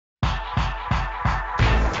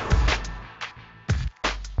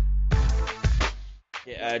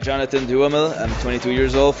Jonathan Duhamel. I'm 22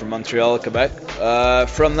 years old from Montreal, Quebec.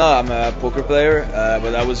 From now, I'm a poker player,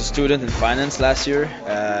 but I was a student in finance last year.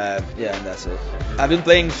 Yeah, and that's it. I've been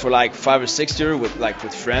playing for like 5 or 6 years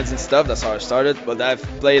with friends and stuff. That's how I started. But I've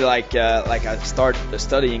played like I started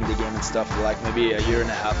studying the game and stuff for like maybe a year and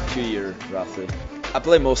a half, 2 years roughly. I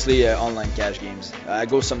play mostly online cash games. I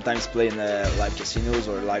go sometimes play in live casinos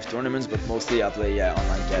or live tournaments, but mostly I play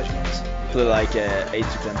online cash games. I play like 8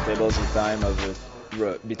 to 10 tables at a time of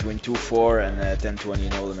between 2-4 and 10-20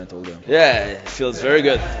 no limit hold'em. Yeah, it feels very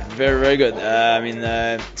good, very good. I mean,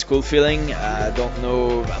 it's a cool feeling. I don't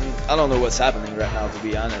know what's happening right now, to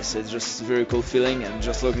be honest. It's just a very cool feeling, and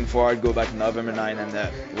just looking forward to go back November 9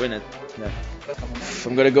 and win it. Yeah.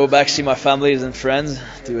 I'm gonna go back see my families and friends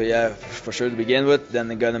for sure to begin with. Then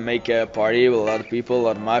I'm gonna make a party with a lot of people, a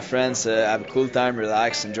lot of my friends, have a cool time,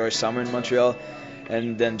 relax, enjoy summer in Montreal,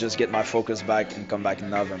 and then just get my focus back and come back in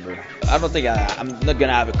November. I don't think I'm not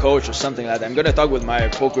gonna have a coach or something like that. I'm gonna talk with my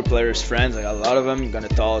poker players friends. I got a lot of them. I'm gonna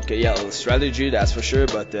talk a little strategy, that's for sure,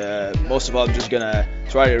 but most of all I'm just gonna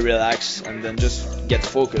try to relax and then just get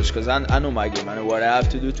focused, because I know my game. I know what I have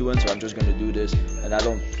to do to win, so I'm just gonna do this, and that's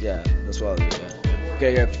what I'll do.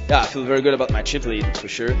 Yeah, I feel very good about my chip lead for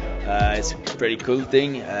sure. It's a pretty cool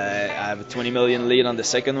thing. I have a 20 million lead on the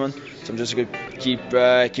second one, so I'm just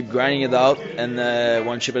gonna keep grinding it out, and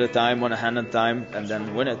one chip at a time, one hand at a time, and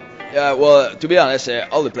then win it. Yeah, well, to be honest,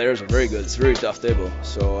 all the players are very good. It's a very tough table,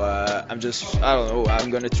 so I don't know. I'm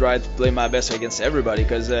gonna try to play my best against everybody,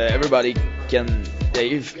 because everybody can.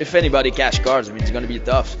 If anybody cash cards, I mean, it's gonna be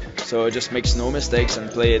tough. So just make no mistakes and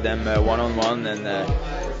play them one-on-one, and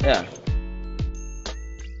yeah.